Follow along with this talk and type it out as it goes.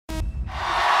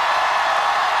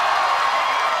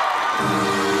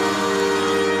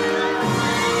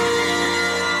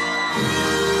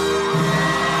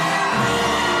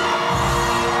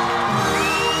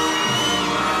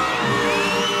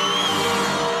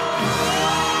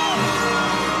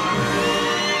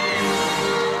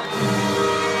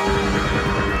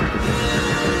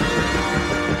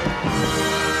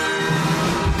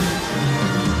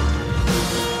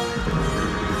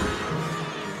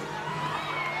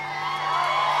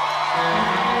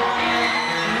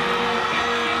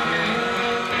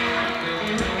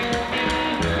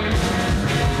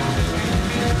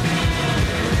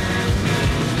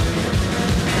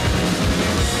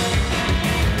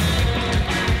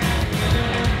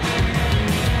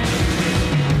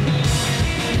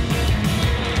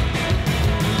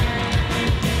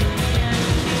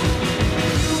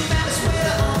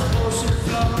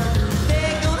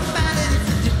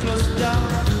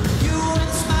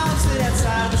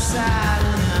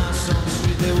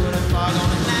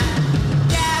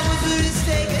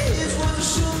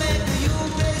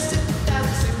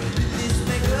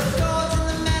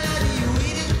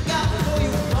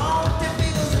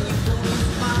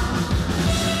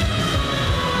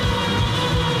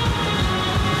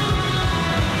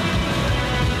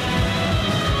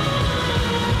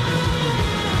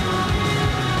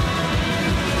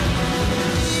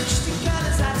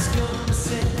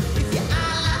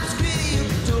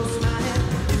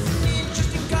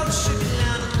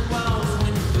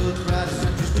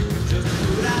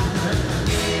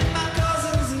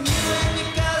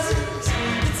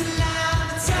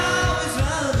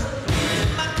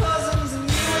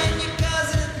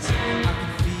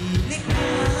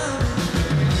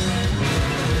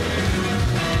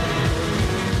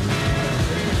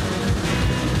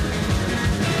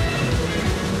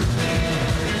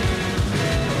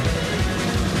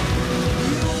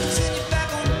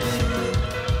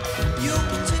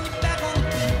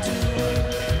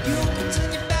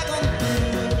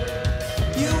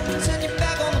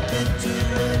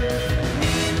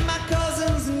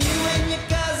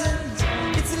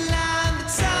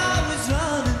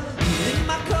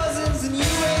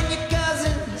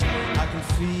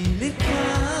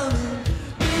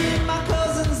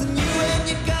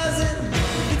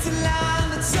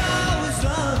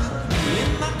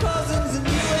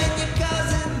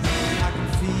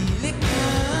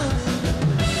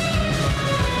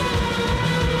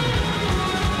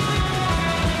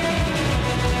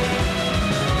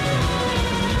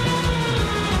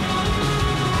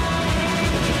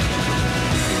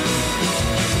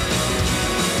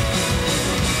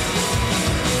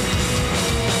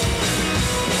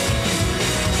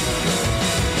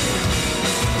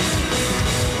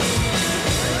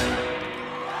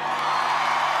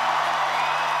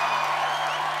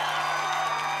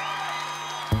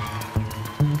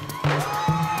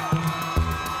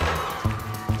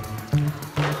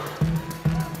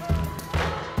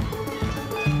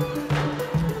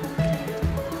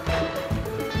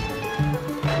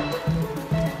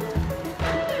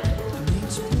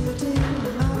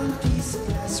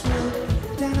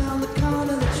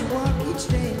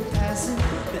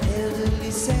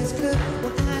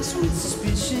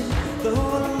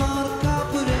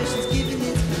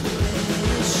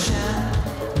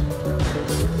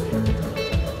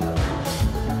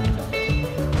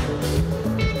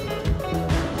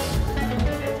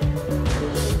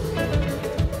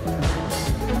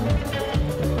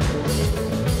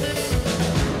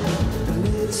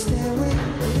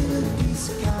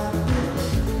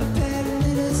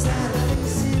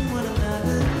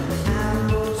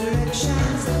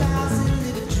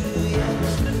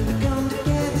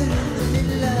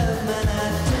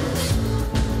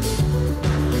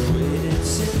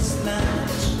since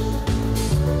lunch.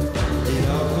 It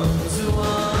all comes at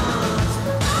once.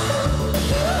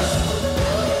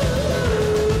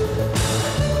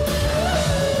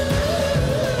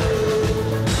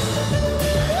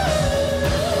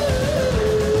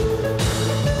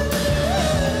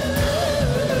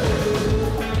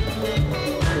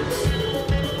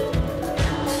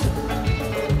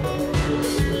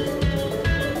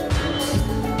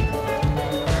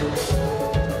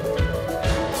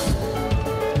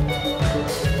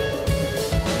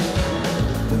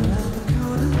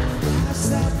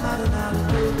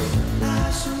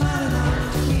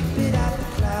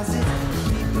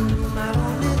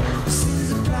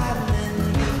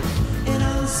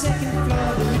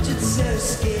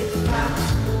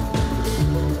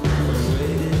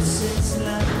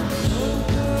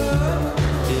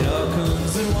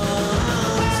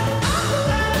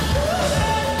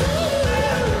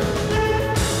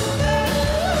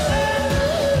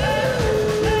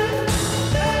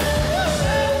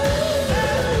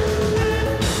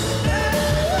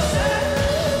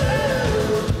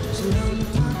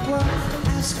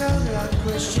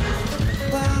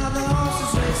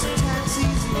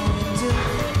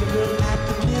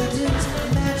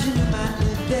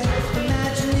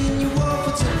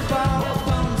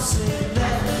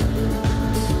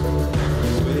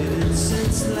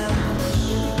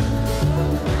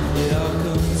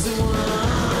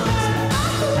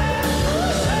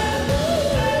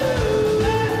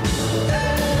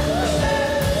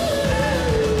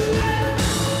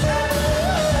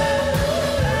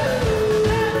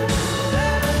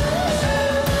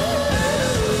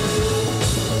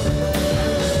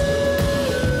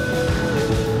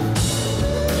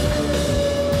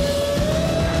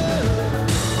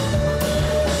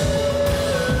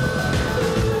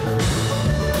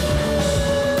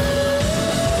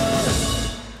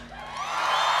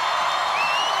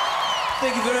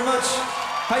 Thank you very much.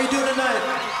 How you doing tonight?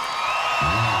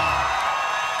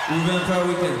 We've been on Power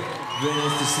Weekend. Very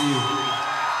nice to see you.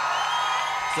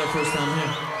 It's our first time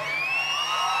here.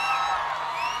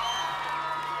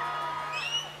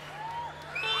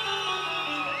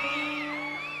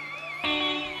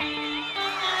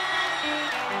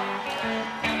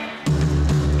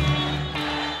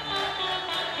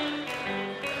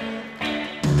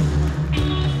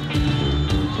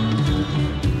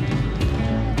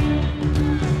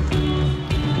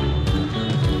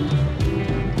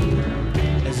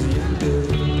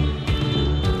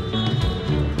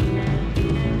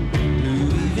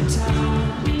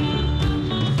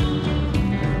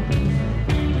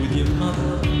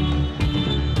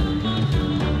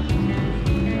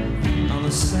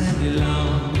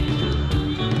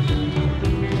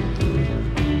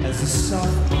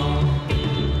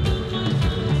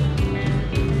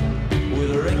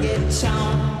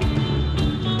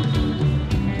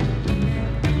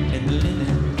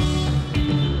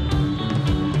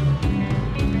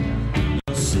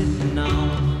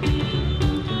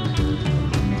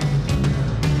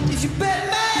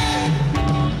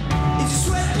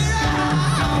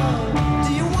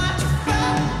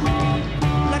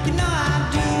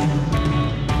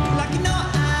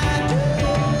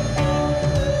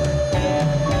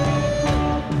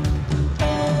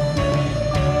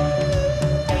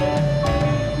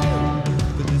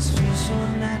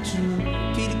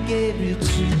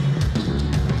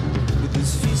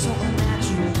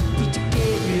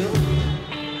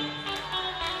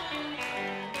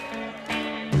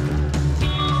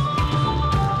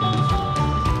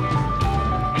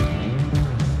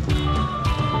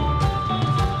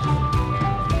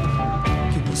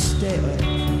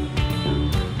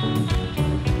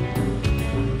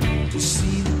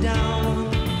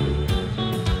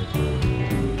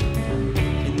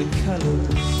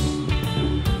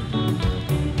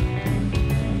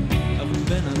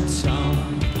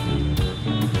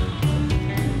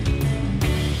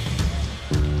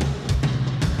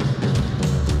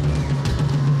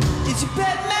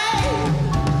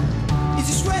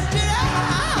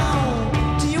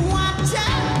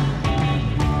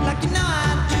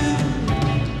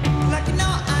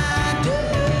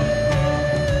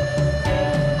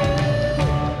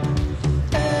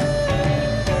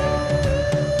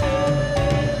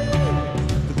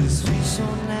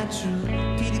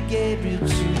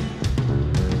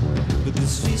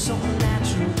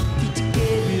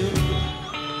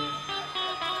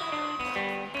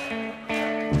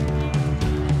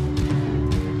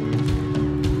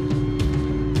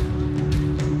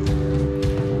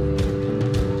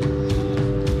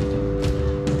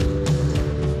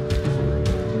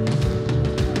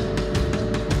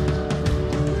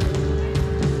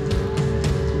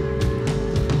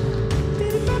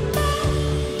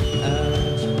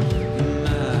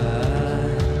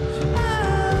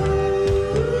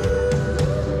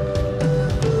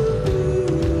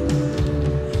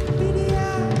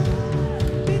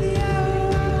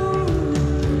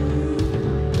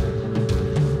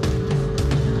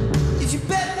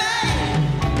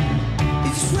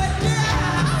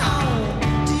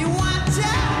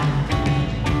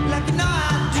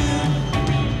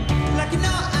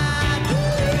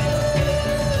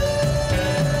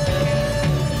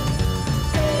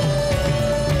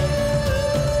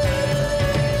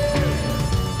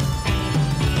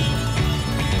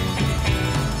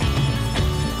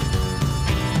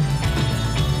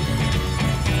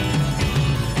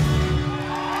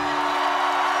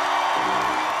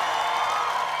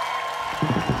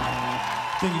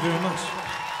 Thank you very much.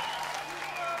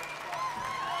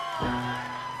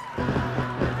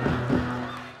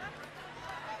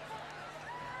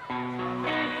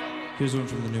 Here's one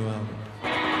from the new album.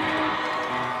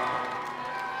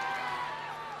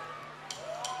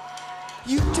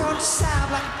 You don't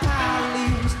sound like a pile of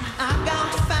leaves. I've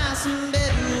got to find some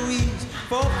better weeds.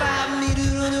 4 or 5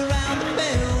 meters run around the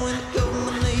bend when the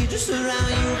government agents surround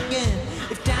you again.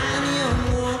 If dying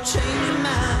young won't change your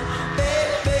mind,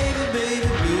 baby, baby, baby,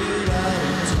 baby,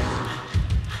 right.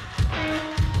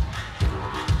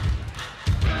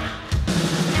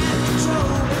 Out of control,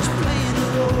 but you're playing the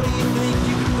role. Do you think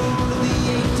you can go to the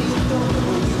 18th hole?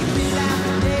 We can be like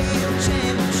the day of the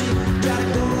championship. Try to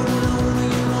go it alone or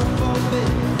you won't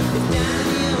forbid. If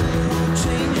dying young won't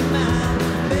change your mind,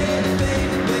 baby,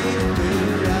 baby, baby,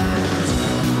 baby, right.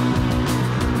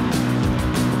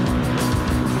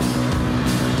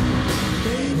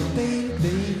 Baby, baby,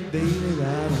 baby, baby,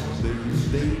 right on. Baby,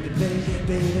 baby, baby,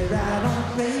 baby, right on.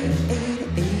 Radio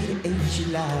 88, you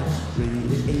live. Radio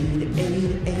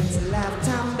 88, it's a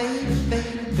lifetime, baby,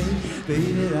 baby, baby,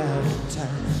 baby, right on.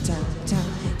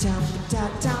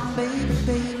 Time, baby,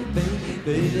 baby, baby,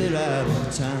 baby, right on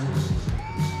time.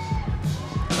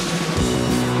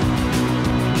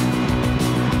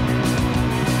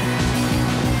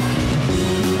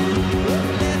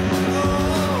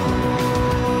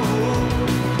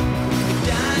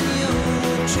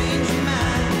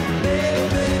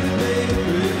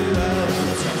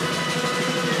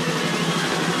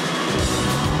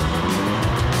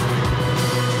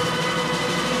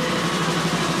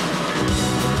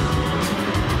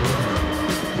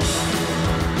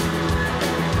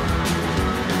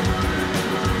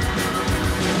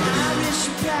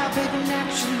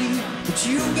 But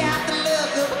you got the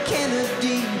look of a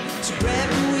Kennedy. So grab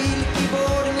the wheel, keep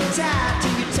holding it tight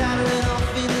till you're toddling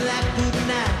off into that good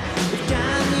night. If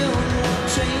dying young won't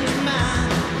change your mind,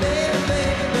 baby,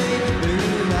 baby, baby,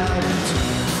 baby, right on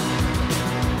time.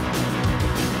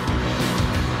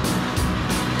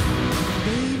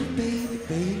 Baby, baby,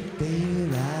 baby, baby,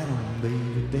 right on.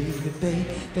 Baby, baby, baby,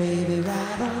 baby,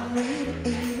 right on. Radio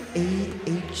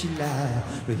 88, you live.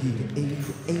 Radio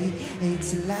 88, it's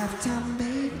a lifetime, baby.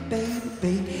 Baby,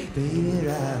 baby, baby,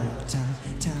 right on time,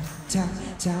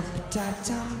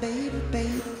 baby,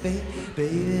 baby, baby,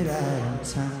 baby, right on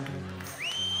time.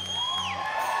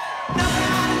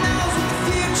 Nobody knows what the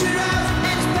future holds, and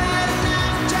it's bad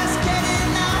enough just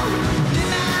getting on. Live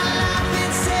my life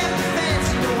in self-defense.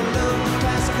 You don't love the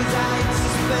past 'cause I hate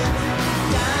suspense.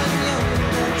 Dying young,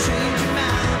 won't change your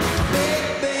mind.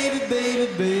 Baby, baby, baby,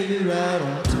 baby, right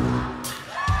on time.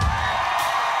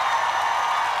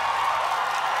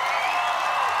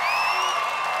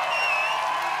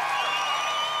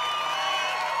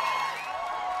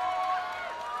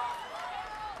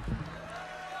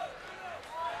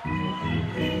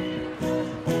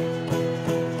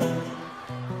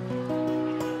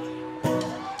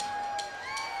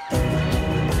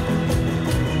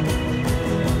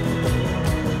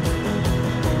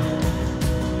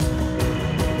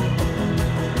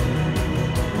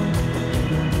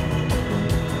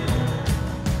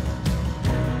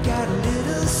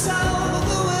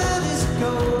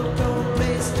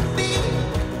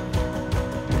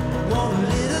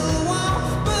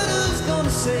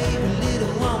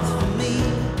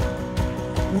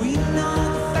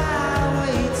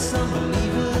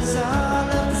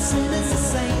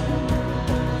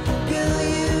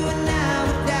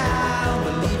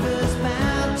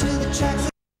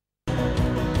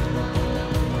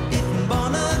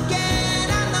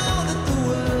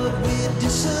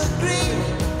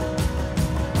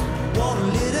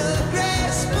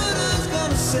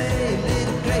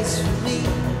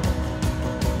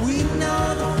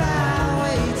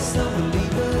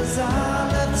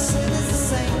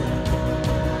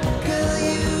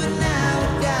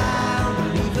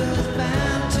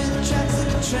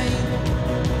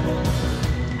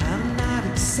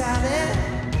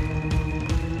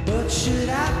 Should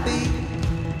I be?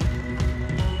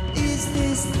 Is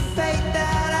this the fate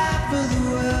that I for the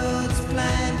world's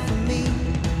planned for me?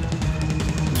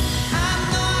 I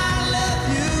know I love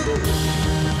you,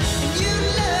 and you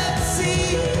love to see.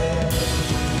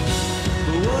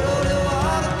 But what all the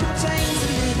water contains,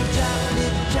 a little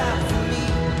drop for me.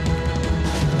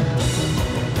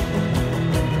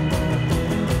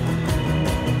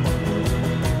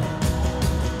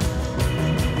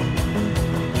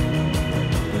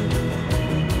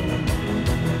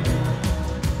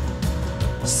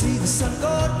 See the sun go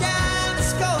down,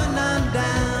 it's going on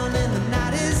down, and the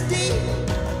night is deep.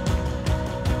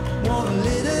 Want a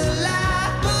little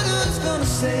light, but who's gonna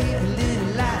save a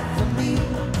little light for me?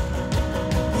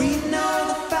 We know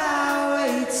the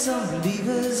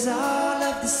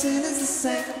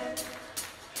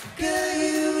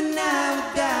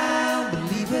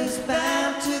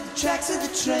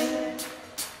train.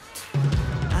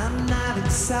 I'm not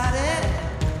excited,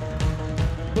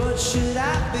 but should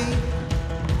I be?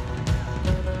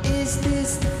 Is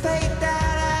this the fate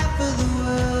that I for the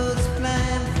world's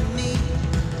plan for me?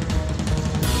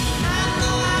 I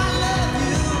know I love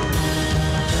you,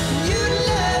 and you'd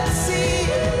love to see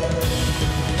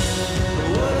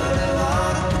what all the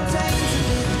water contains. A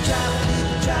little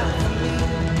drop for me.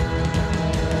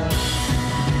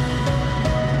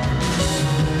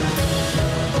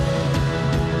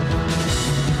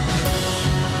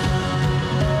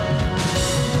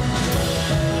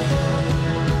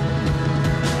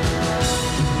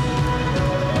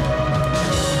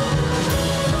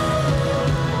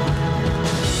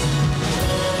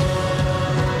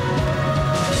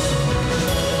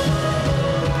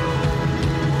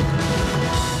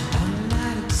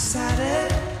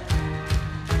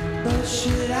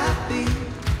 Should I be?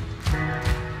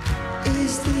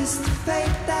 Is this the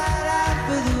fate that I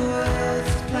for the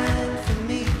world's planned for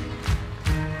me?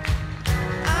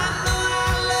 I know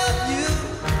I love you,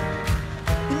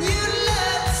 and you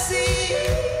love to see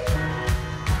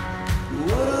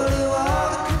what all the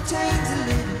water contains. A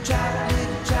little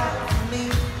drop for me.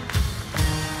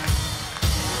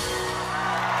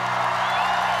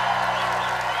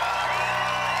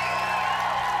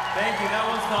 Thank you. That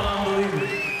one's called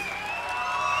Unbelievable.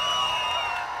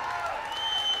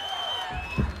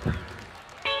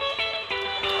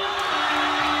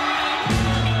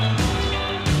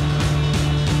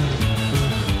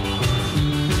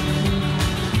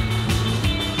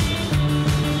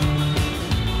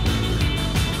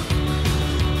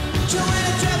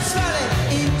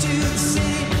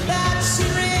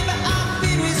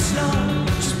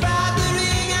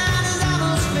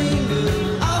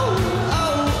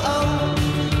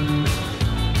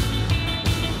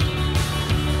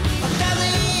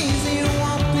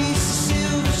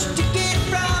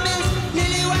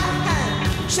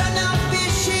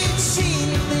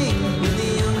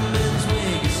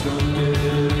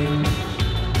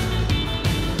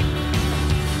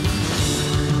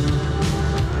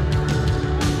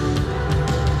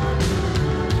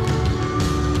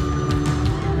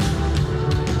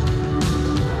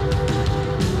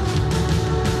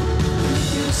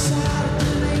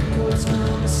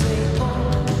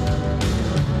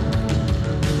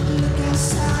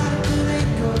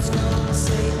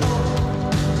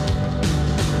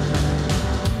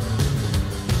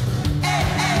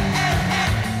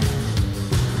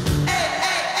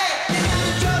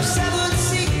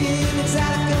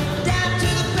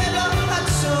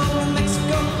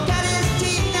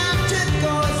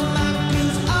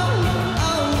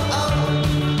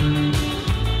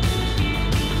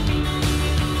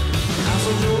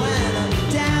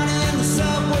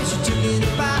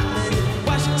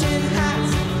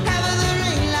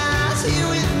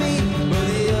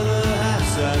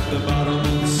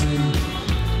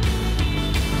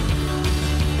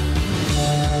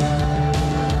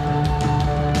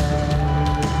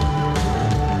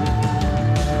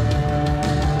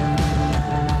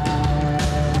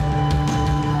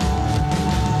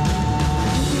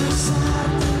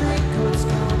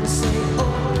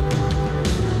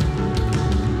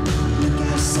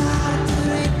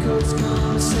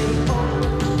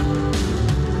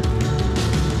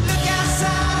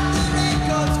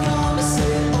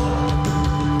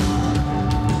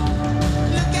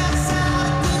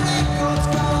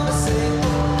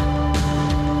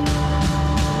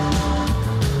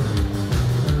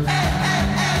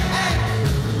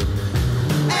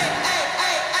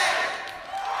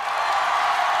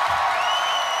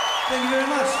 Thank you very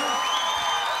much.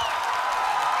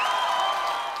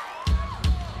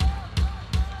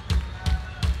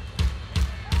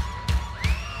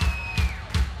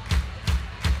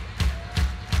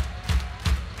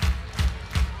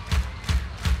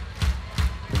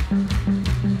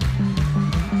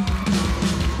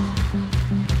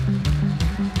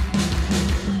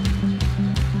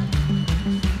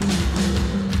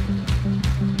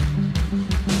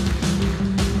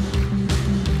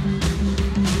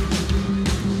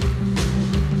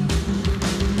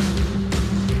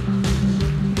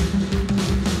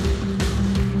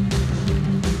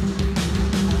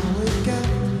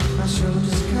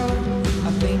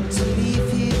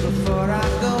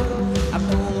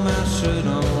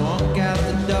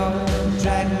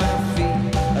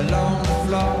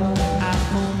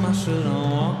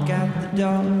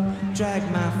 Drag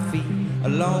my feet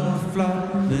along the floor,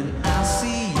 then I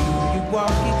see you. You're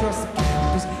walking across the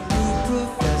campus, new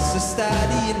professor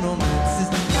studying romances.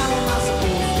 How am I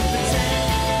supposed to pretend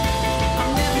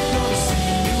I'm never gonna see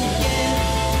you again?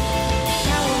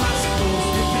 How am I supposed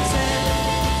to pretend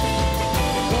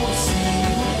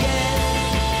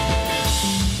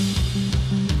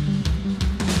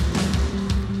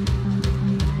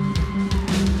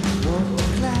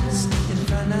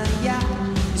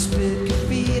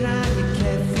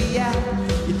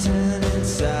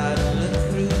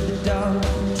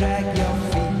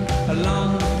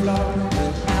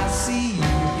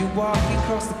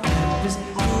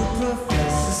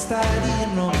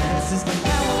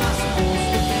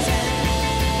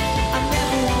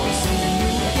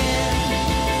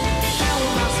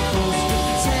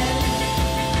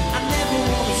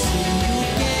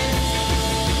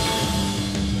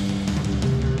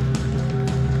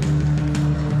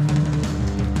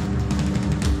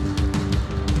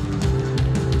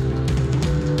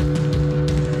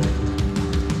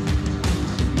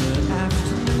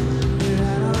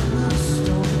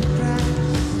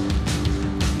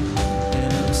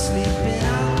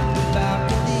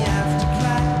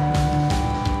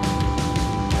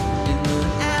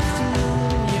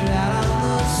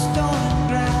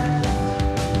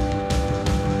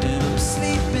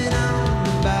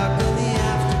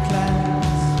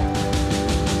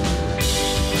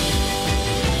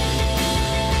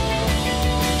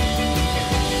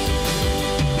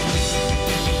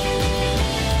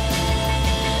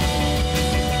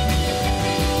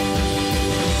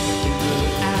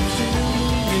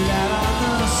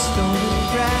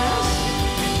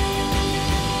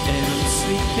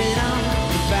sleeping on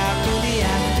the balcony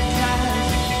after class.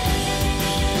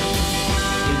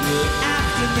 In the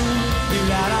afternoon,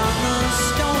 you're out on the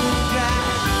stone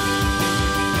grass,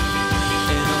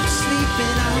 and I'm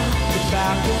sleeping on the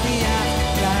balcony after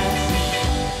class.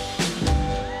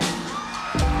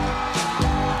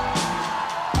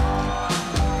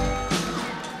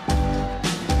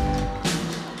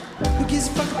 Who gives a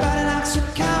fuck about an Oxford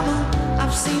comma?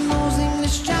 I've seen those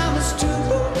English dramas too.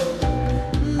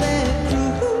 They're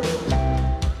cruel.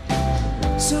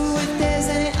 So if there's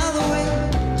any other way,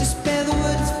 just spare the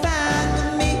word, it's fine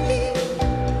with me.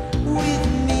 With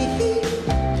me.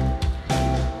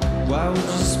 Why would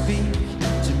you speak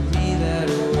to me that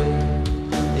way?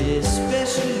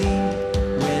 Especially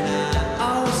when I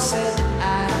always said I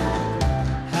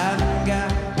haven't got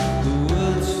the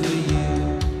words for you.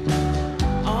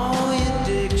 All your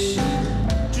diction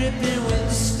dripping with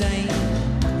the stain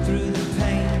through the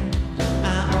pain. I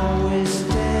always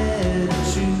dare the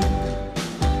truth.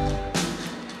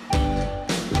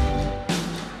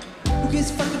 Who gives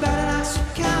a fuck about an Oxford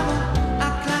comma? I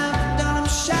climbed the Dunham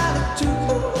Charlotte too.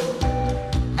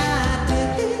 I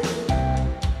did.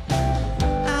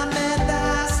 I met the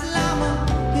Haas Lama.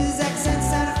 His accent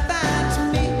sounded fine to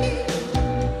me.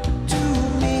 To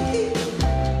me.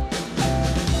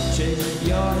 Check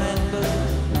your handbook,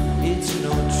 it's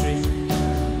no trick.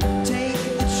 Take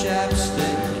the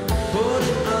chapstick, put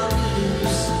it on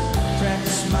loose.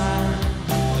 Practice smile,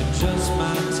 adjust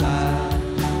my tie.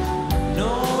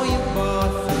 Know your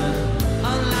boyfriend,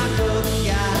 unlike other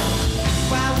guys.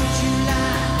 Why would you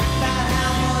lie about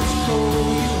how much coal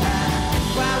you have?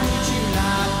 Why would you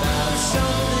lie about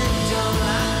something dumb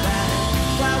like that?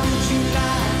 Why would you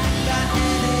lie about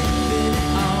anything at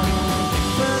all?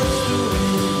 First the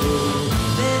window,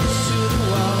 then it's to the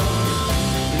wall.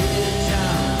 Little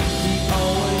John, he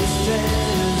always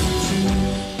tells the truth.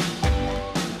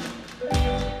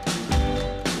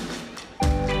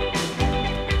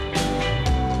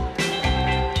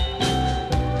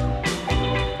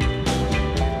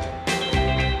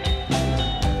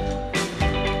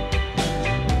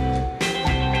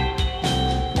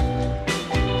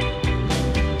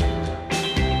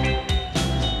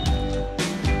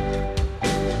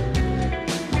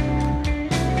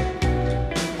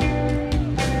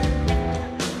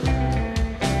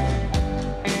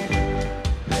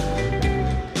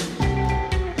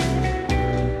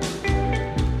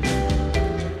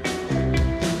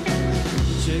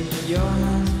 Check your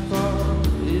hands, Paul,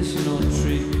 it's no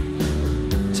trick.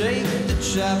 Take the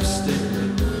chapstick,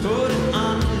 put it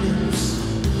on your lips.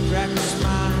 Practice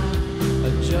mine,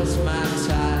 adjust my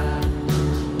tie.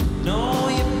 Know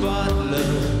your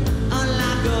butler,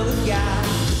 unlike other guys.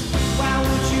 Why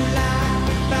would you lie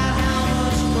about how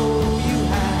much coal you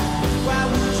have? Why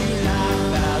would you lie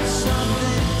about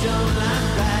something dumb like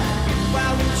that? Why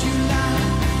would you lie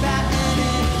about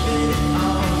anything at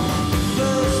all?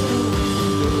 Close the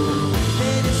window,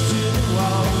 then it's to the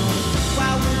wall.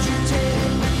 Why would you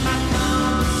take my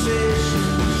conversation?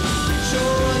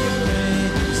 Show your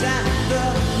brains at the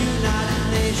United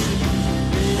Nations.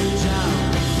 Little John,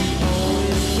 he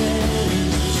always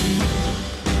tells the truth.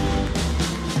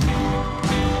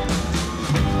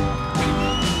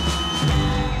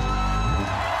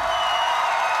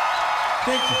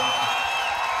 Thank you.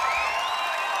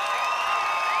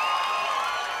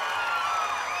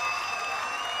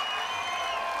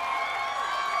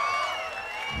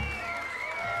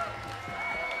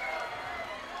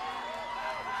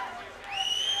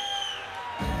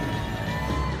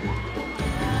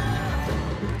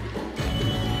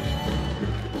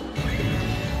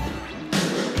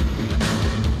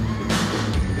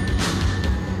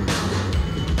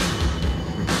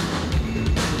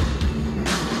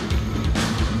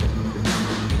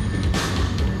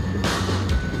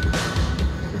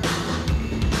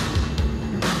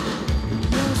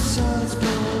 Your soul's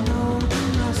grown old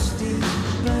and rusty,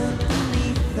 burnt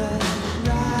beneath the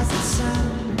rising sun.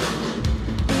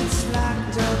 It's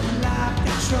locked up like a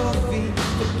trophy,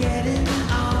 forgetting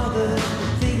all the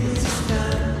things it's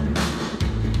done.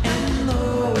 And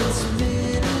though it's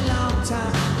been a long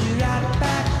time, you're right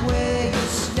back where you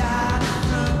started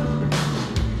from.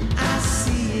 I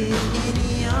see it in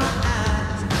your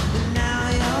eyes, but now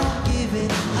you're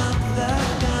giving up the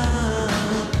gun.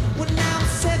 When I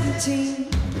was 17,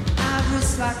 I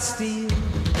wrist like steel,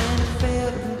 and it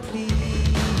felt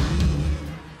complete.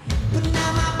 But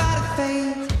now my body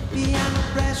fades beyond the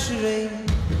pressure rate,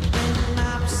 and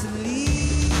I'm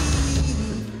obsolete.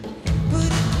 But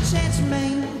if the chance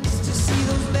remains to see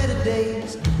those better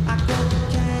days, I go to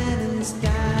cannons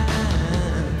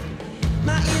down.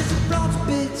 My ears are bronze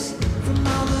bits from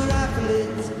all the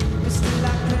riflets, but still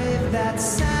I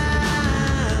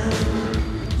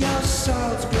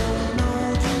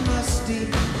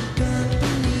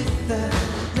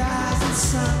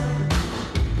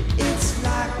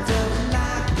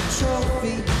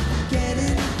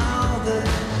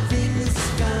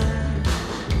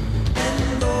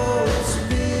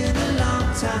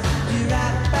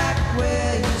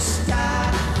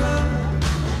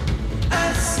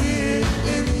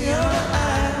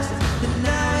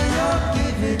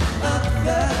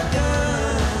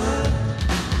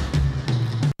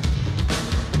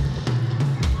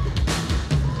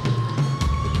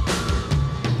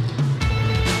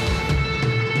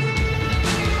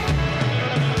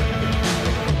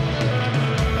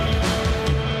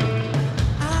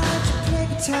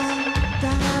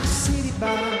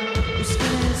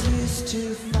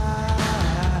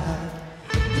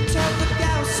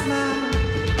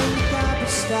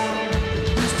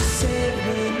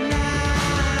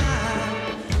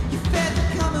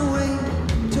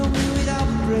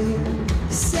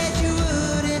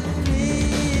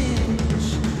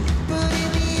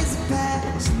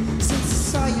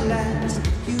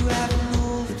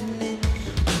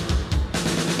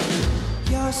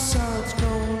Your salt's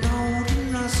grown old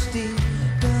and rusty,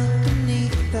 but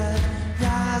beneath the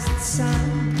rising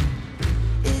sun,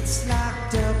 it's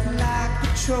locked up like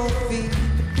a trophy,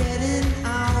 forgetting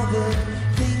all the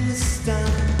things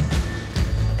done.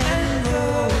 And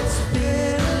though it's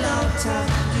been a long time,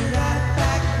 you're right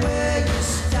back where you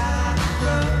started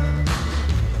from.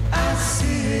 I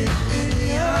see it in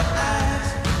your eyes,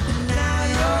 and now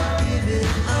you're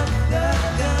giving up the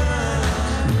gun.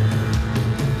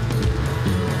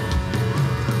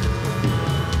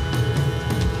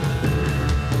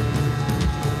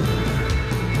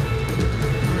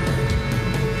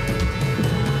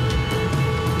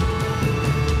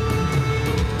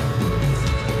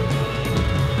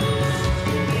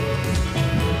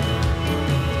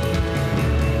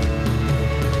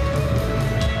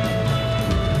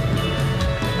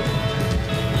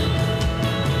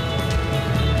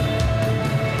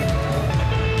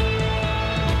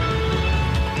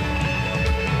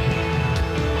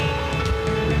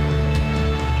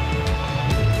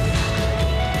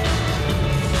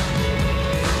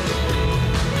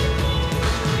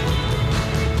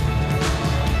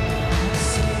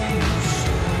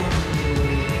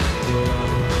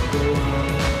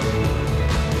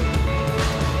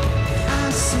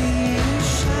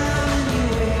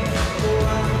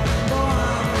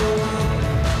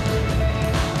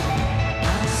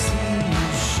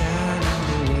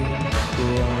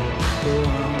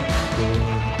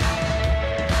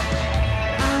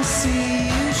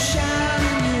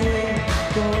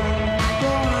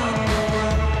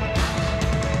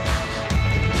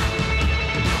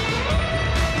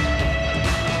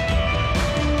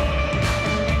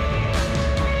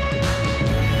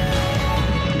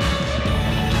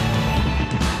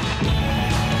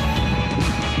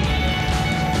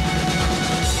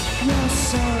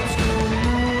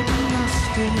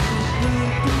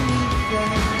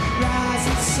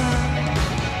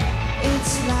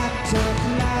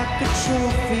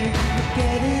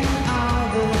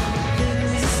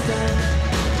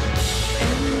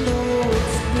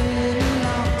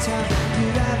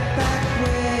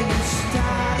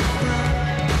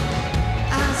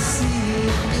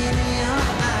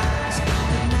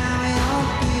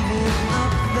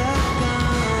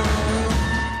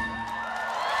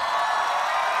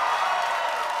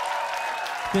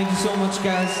 Thank you so much,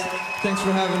 guys. Thanks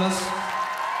for having us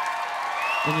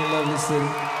in your lovely city.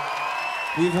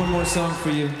 We have one more song for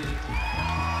you.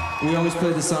 We always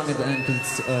play the song at the end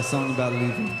because it's a song about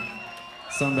leaving.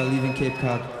 A song about leaving Cape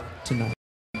Cod tonight.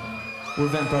 We're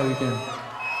Vampire Weekend.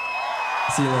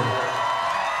 See you later.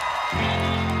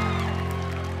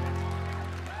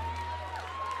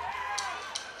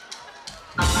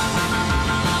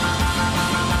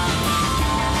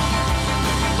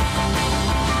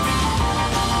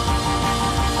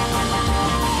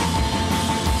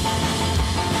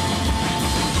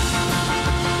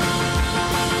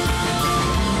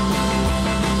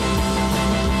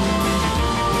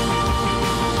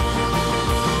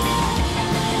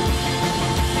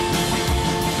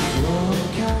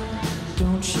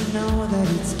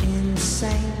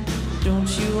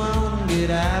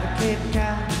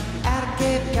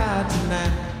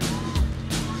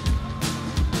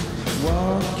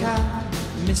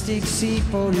 Mystic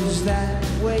Seaport is that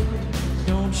way.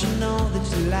 Don't you know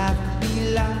that your life will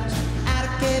be lost out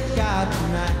of Cape Cod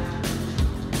tonight?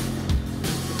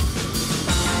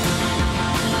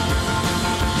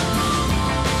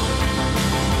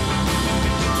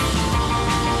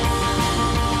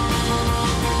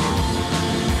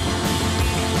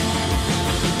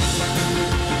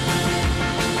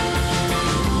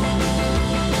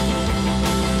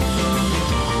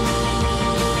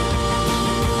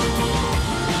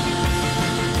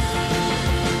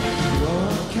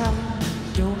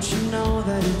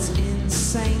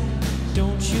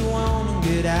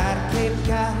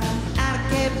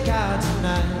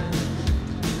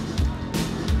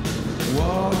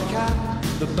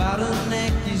 The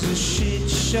bottleneck is a shit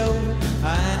show.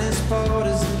 Highness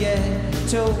porters and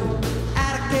ghetto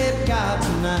out of Cape Cod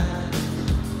tonight.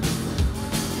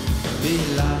 The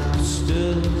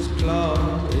lobster's claw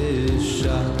is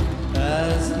sharp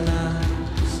as a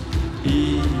knife.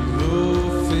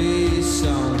 Evil face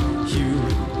on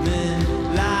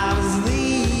human lives.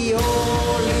 The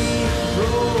holy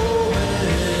Roman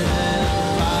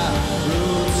Empire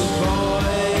rules for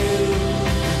you.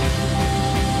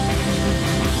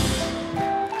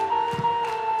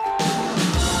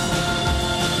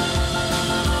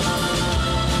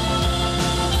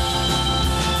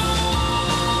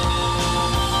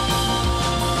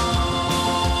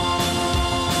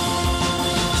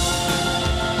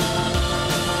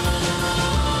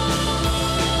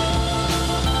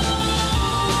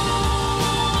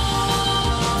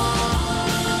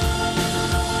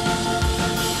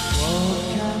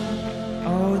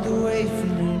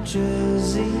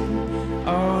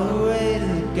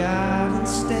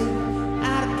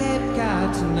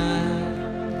 tonight.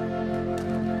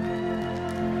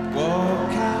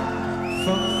 Walk out,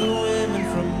 fuck the women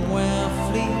from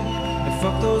Wellfleet, and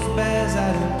fuck those bears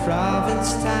out in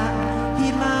Provincetown.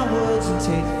 Heed my words and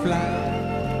take flight.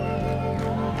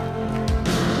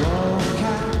 Walk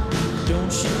out,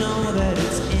 don't you know that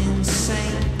it's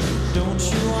insane? Don't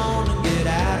you wanna get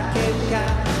out of Cape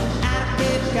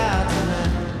Cod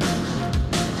tonight?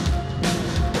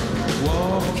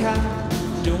 Walk out,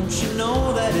 don't you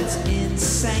know that it's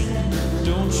insane?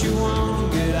 Don't you wanna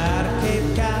get out of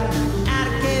Cape Cod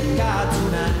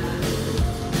tonight?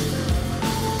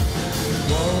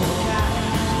 Walk out,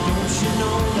 don't you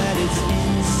know that it's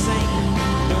insane?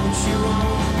 Don't you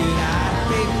wanna get out of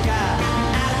Cape Cod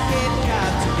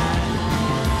tonight?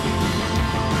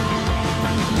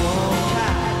 Walk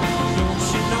out, don't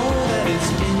you know that it's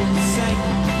insane?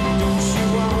 Don't you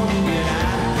wanna get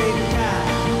out of Cape Cod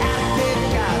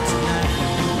tonight?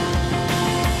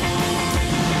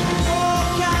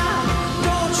 Walk out,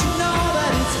 don't you know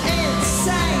that it's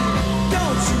insane?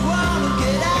 Don't you wanna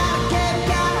get out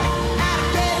of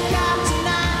Cape Cod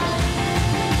tonight?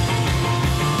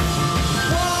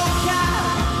 Walk out,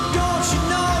 don't you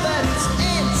know that it's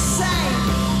insane?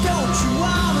 Don't you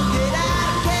wanna get out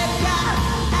of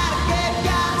Cape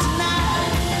Cod tonight?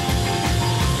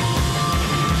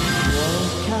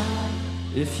 Walk out,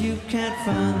 if you can't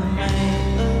find the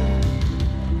man,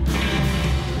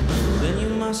 then you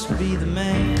must be the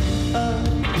man.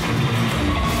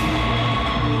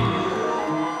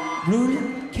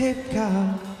 Ruling Cape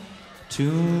Cod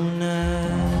tonight.